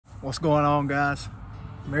What's going on, guys?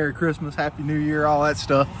 Merry Christmas, Happy New Year, all that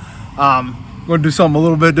stuff. I'm going to do something a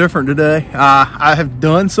little bit different today. I have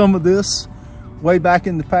done some of this way back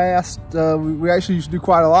in the past. We actually used to do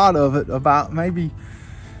quite a lot of it about maybe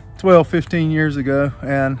 12, 15 years ago,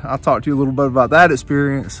 and I'll talk to you a little bit about that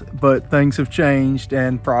experience. But things have changed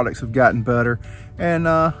and products have gotten better, and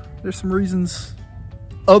there's some reasons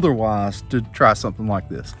otherwise to try something like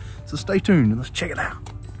this. So stay tuned and let's check it out.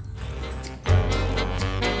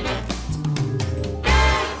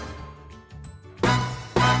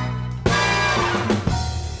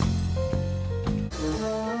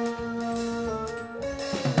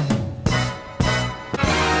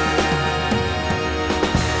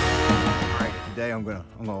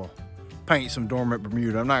 I'm gonna paint some dormant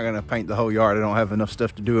Bermuda. I'm not gonna paint the whole yard. I don't have enough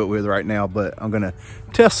stuff to do it with right now, but I'm gonna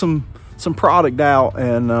test some product out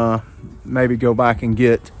and maybe go back and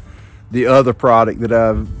get the other product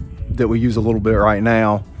that we use a little bit right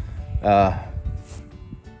now.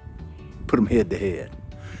 Put them head to head.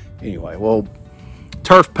 Anyway, well,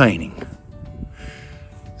 turf painting.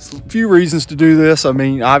 There's a few reasons to do this. I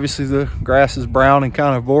mean, obviously the grass is brown and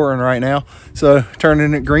kind of boring right now, so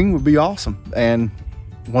turning it green would be awesome. And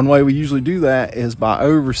one way we usually do that is by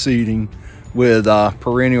overseeding with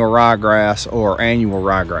perennial ryegrass or annual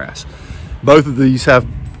ryegrass. Both of these have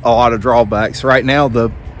a lot of drawbacks. Right now,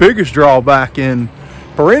 the biggest drawback in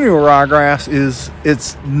perennial ryegrass is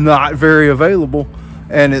it's not very available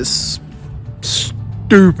and it's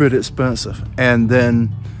stupid expensive. And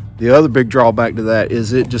then the other big drawback to that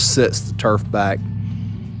is it just sets the turf back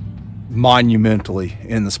monumentally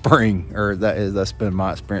in the spring, or that's been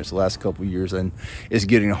my experience the last couple of years, and it's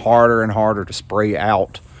getting harder and harder to spray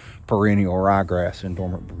out perennial ryegrass in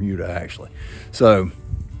dormant Bermuda actually. So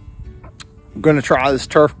I'm going to try this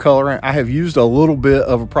turf colorant. I have used a little bit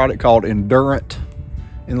of a product called Dormant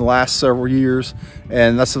in the last several years,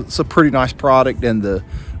 and it's a pretty nice product, and the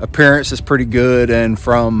appearance is pretty good. And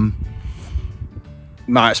from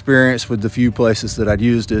my experience with the few places that I'd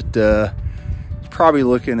used it, probably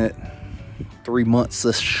looking at 3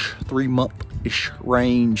 months-ish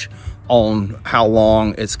range on how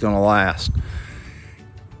long it's going to last.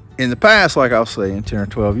 In the past, like I was saying, 10 or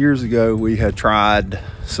 12 years ago, we had tried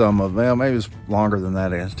some of, well, maybe it was longer than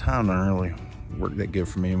that. At the time, it didn't really work that good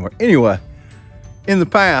for me anymore. Anyway, in the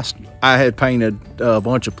past, I had painted a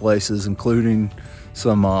bunch of places, including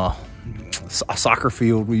some a soccer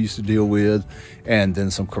field we used to deal with, and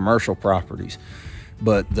then some commercial properties.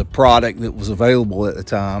 But the product that was available at the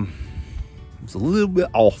time was a little bit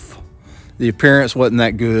off. The appearance wasn't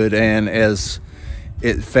that good, and as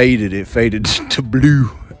it faded to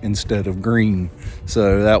blue instead of green.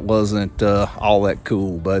 So that wasn't all that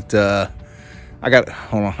cool. But I got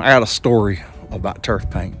a story about turf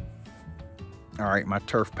paint. All right, my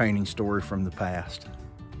turf painting story from the past.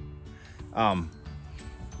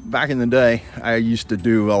 Back in the day, I used to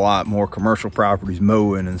do a lot more commercial properties,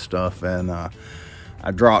 mowing and stuff, and I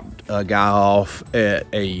dropped a guy off at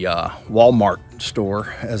a Walmart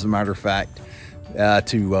store, as a matter of fact,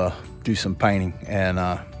 to do some painting. And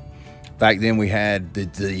back then we had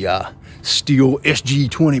the steel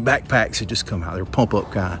SG20 backpacks that just come out. They're pump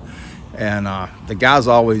up kind. And the guys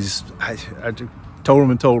always, I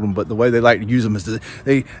told them, but the way they like to use them is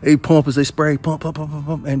they pump as they spray, pump,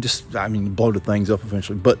 and just, I mean, blow the things up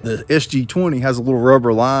eventually. But the SG20 has a little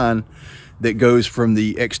rubber line that goes from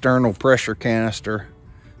the external pressure canister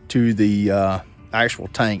to the actual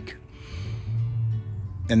tank,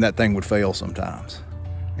 and that thing would fail sometimes.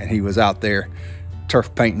 And he was out there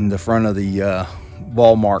turf painting the front of the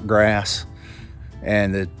Walmart grass,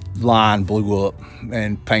 and the line blew up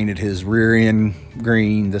and painted his rear end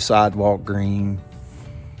green, the sidewalk green,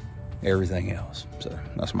 everything else. So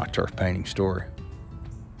that's my turf painting story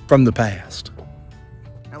from the past.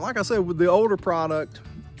 And like I said, with the older product,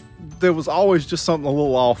 there was always just something a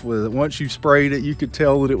little off with it. Once you sprayed it, you could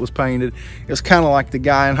tell that it was painted. It's kind of like the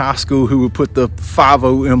guy in high school who would put the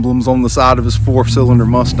 5.0 emblems on the side of his 4-cylinder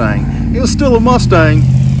Mustang. It was still a Mustang,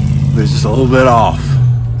 but it's just a little bit off.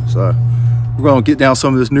 So we're going to get down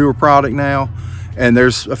some of this newer product now, and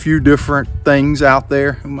there's a few different things out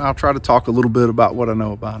there, and I'll try to talk a little bit about what I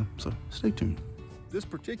know about them. So stay tuned. This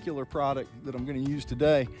particular product that I'm going to use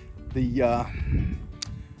today, the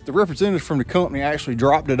representative from the company actually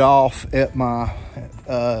dropped it off at my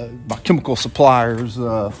chemical suppliers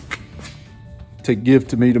to give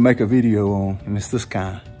to me to make a video on, and it's this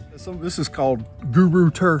kind. So this is called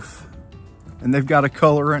Guru Turf, and they've got a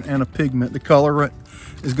colorant and a pigment. The colorant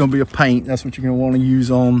is going to be a paint. That's what you're going to want to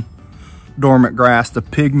use on dormant grass. The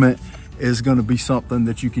pigment is going to be something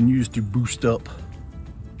that you can use to boost up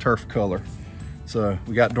turf color. So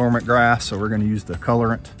we got dormant grass, so we're going to use the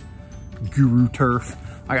colorant Guru Turf.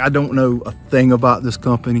 I don't know a thing about this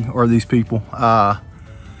company or these people.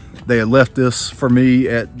 They had left this for me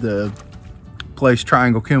at the place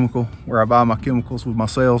Triangle Chemical, where I buy my chemicals with my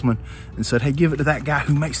salesman, and said, hey, give it to that guy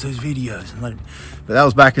who makes those videos. And but that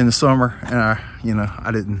was back in the summer, and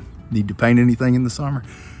I didn't need to paint anything in the summer,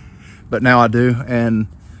 but now I do. And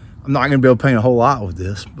I'm not gonna be able to paint a whole lot with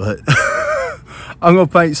this, but I'm gonna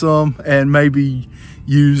paint some and maybe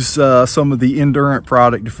use some of the Endurant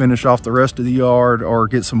product to finish off the rest of the yard, or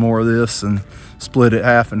get some more of this and split it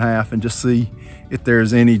half and half and just see if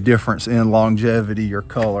there's any difference in longevity or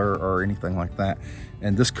color or anything like that.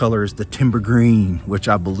 And this color is the timber green, which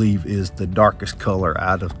I believe is the darkest color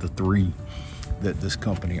out of the three that this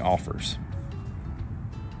company offers.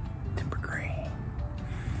 Timber green.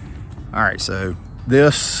 All right, so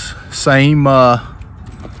this same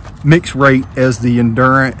mix rate as the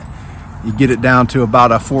Endurant. You get it down to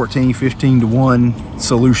about a 15 to 1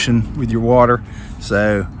 solution with your water.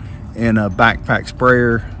 So in a backpack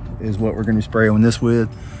sprayer is what we're going to be spraying this with.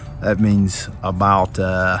 That means about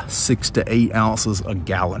 6 to 8 ounces a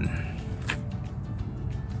gallon.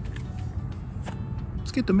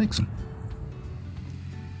 Let's get to mixing.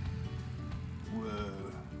 Whoa.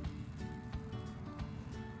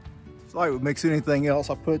 It's like we mix anything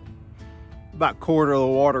else. I put about 1/4 of the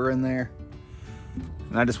water in there.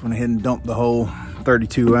 And I just went ahead and dumped the whole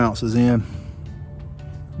 32 ounces in,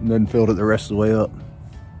 and then filled it the rest of the way up.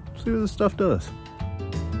 See what this stuff does.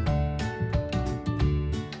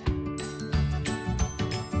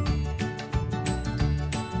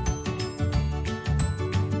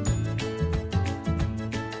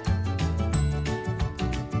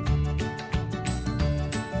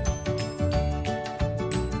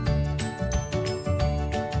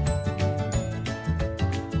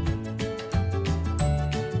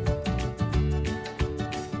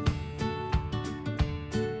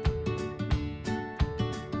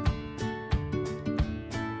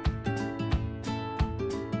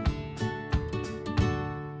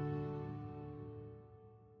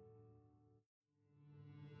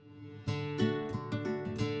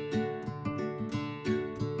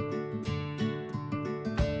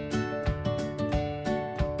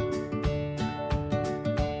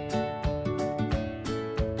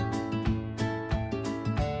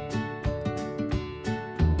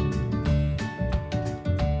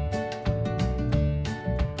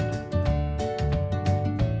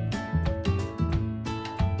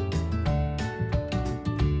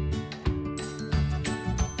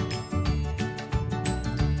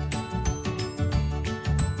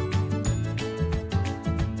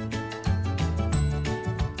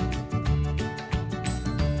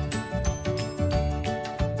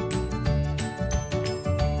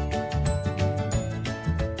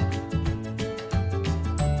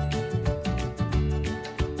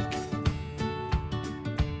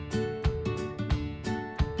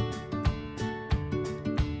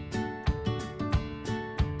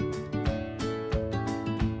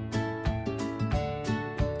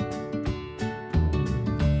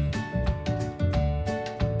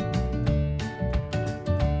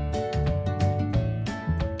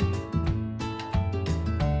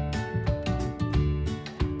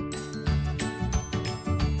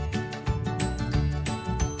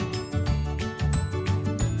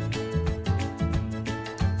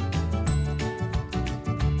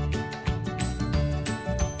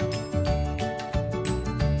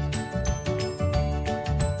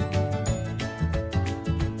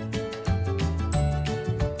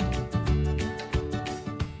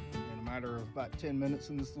 About 10 minutes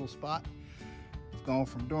in this little spot. It's gone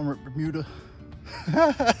from dormant Bermuda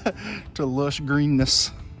to lush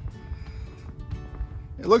greenness.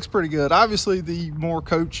 It looks pretty good. Obviously, the more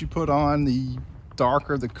coats you put on, the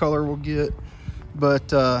darker the color will get,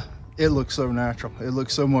 but it looks so natural. It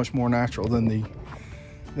looks so much more natural than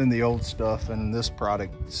the old stuff, and this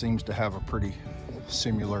product seems to have a pretty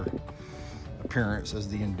similar appearance as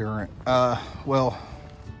the Endurant. Well,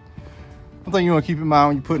 one thing you want to keep in mind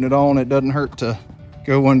when you're putting it on, it doesn't hurt to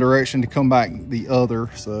go one direction to come back the other,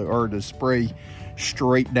 so, or to spray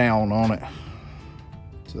straight down on it.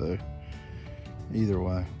 So either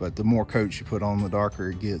way, but the more coats you put on, the darker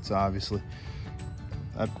it gets, obviously.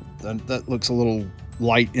 That looks a little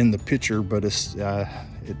light in the picture, but it's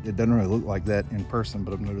it doesn't really look like that in person,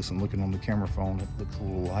 but I've noticed I'm looking on the camera phone, it looks a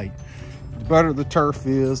little light. The better the turf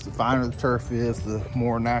is, the finer the turf is, the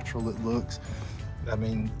more natural it looks. I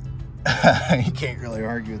mean, you can't really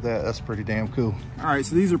argue with that. That's pretty damn cool. All right,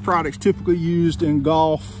 so these are products typically used in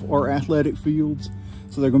golf or athletic fields,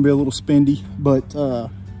 so they're gonna be a little spendy, but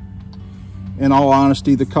in all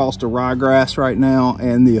honesty, the cost of ryegrass right now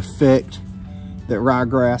and the effect that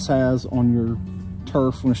ryegrass has on your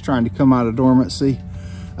turf when it's trying to come out of dormancy.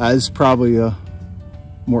 It's probably a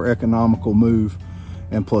more economical move,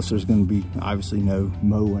 and plus there's going to be obviously no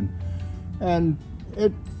mowing, and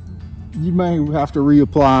you may have to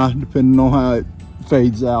reapply depending on how it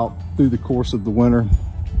fades out through the course of the winter,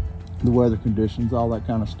 the weather conditions, all that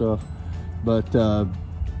kind of stuff. But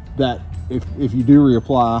that if you do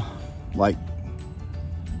reapply like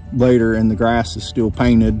later and the grass is still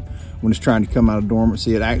painted when it's trying to come out of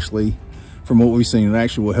dormancy, it actually, from what we've seen, it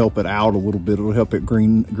actually will help it out a little bit. It'll help it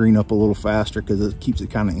green up a little faster because it keeps it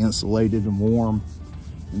kind of insulated and warm,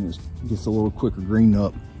 and it gets a little quicker green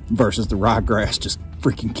up versus the ryegrass just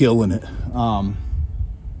freaking killing it.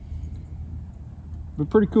 But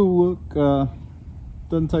pretty cool look.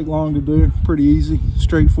 Doesn't take long to do, pretty easy,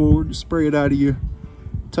 straightforward. Just spray it out of your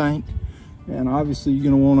tank, and obviously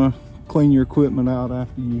you're going to want to clean your equipment out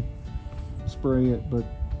after you spray it. But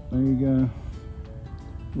there you go,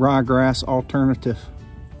 ryegrass alternative.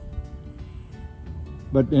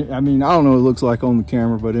 But I mean, I don't know what it looks like on the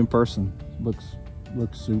camera, but in person looks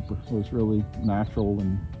super. Looks really natural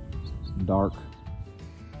and dark.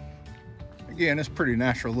 Again, it's pretty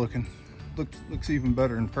natural looking. Looks even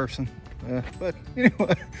better in person. But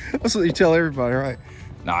anyway, that's what you tell everybody, right?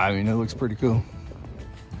 Nah, I mean, it looks pretty cool.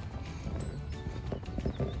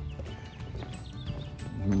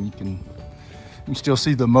 I mean, you can still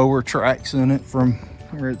see the mower tracks in it from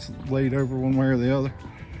where it's laid over one way or the other.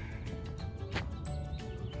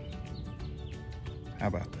 How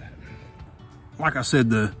about that? Like I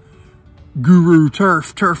said, the Guru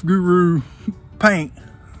Turf Guru paint,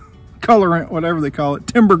 colorant, whatever they call it,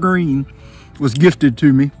 timber green, was gifted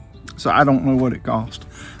to me. So I don't know what it cost.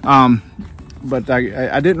 But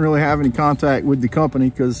I didn't really have any contact with the company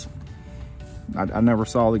because I never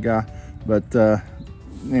saw the guy. But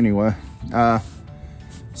anyway,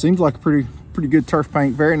 seems like a pretty good turf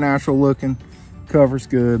paint, very natural looking, covers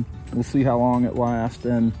good. We'll see how long it lasts,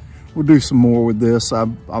 and we'll do some more with this. I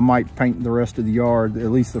might paint the rest of the yard, at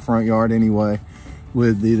least the front yard anyway,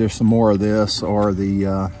 with either some more of this or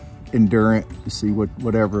the Endurant, to see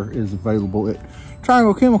whatever is available at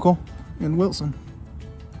Triangle Chemical in Wilson.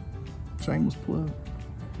 Shameless plug.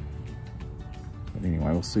 But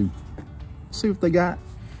anyway, we'll see what they got,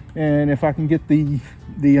 and if I can get the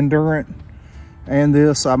Endurant and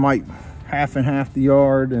this, I might half and half the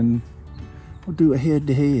yard, and we'll do a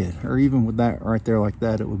head-to-head, or even with that right there like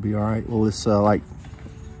that, it would be all right. Well, it's like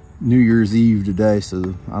New Year's Eve today,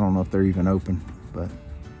 so I don't know if they're even open, but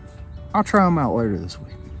I'll try them out later this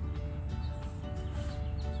week.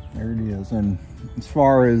 There it is. And as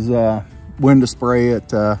far as when to spray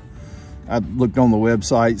it, I looked on the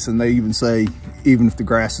websites, and they even say even if the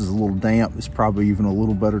grass is a little damp, it's probably even a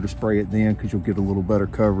little better to spray it then, because you'll get a little better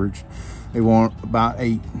coverage. They want about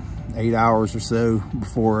eight hours or so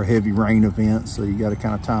before a heavy rain event, so you got to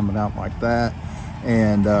kind of time it out like that.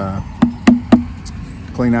 And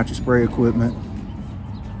clean out your spray equipment.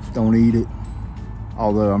 Don't eat it,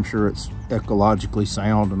 although I'm sure it's ecologically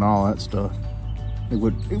sound and all that stuff. They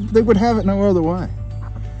would have it no other way.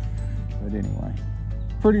 But anyway,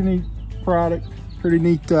 pretty neat product, pretty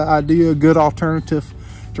neat idea, good alternative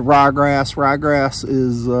to ryegrass. Ryegrass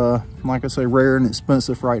is, like I say, rare and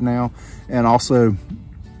expensive right now. And also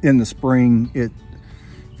in the spring, if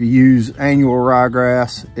you use annual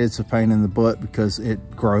ryegrass, it's a pain in the butt because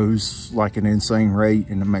it grows like an insane rate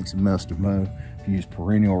and it makes a mess to mow. If you use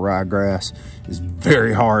perennial ryegrass, it's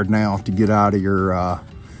very hard now to get out of your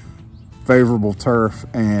favorable turf,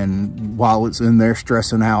 and while it's in there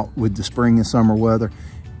stressing out with the spring and summer weather,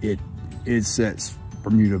 it sets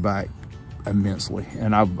Bermuda back immensely.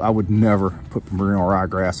 And I would never put perennial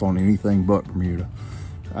ryegrass on anything but Bermuda.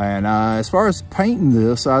 And as far as painting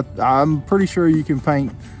this, I'm pretty sure you can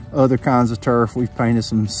paint other kinds of turf. We've painted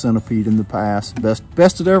some centipede in the past,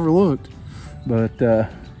 best it ever looked. But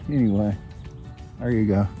anyway, there you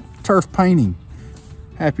go, turf painting.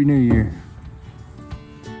 Happy New Year.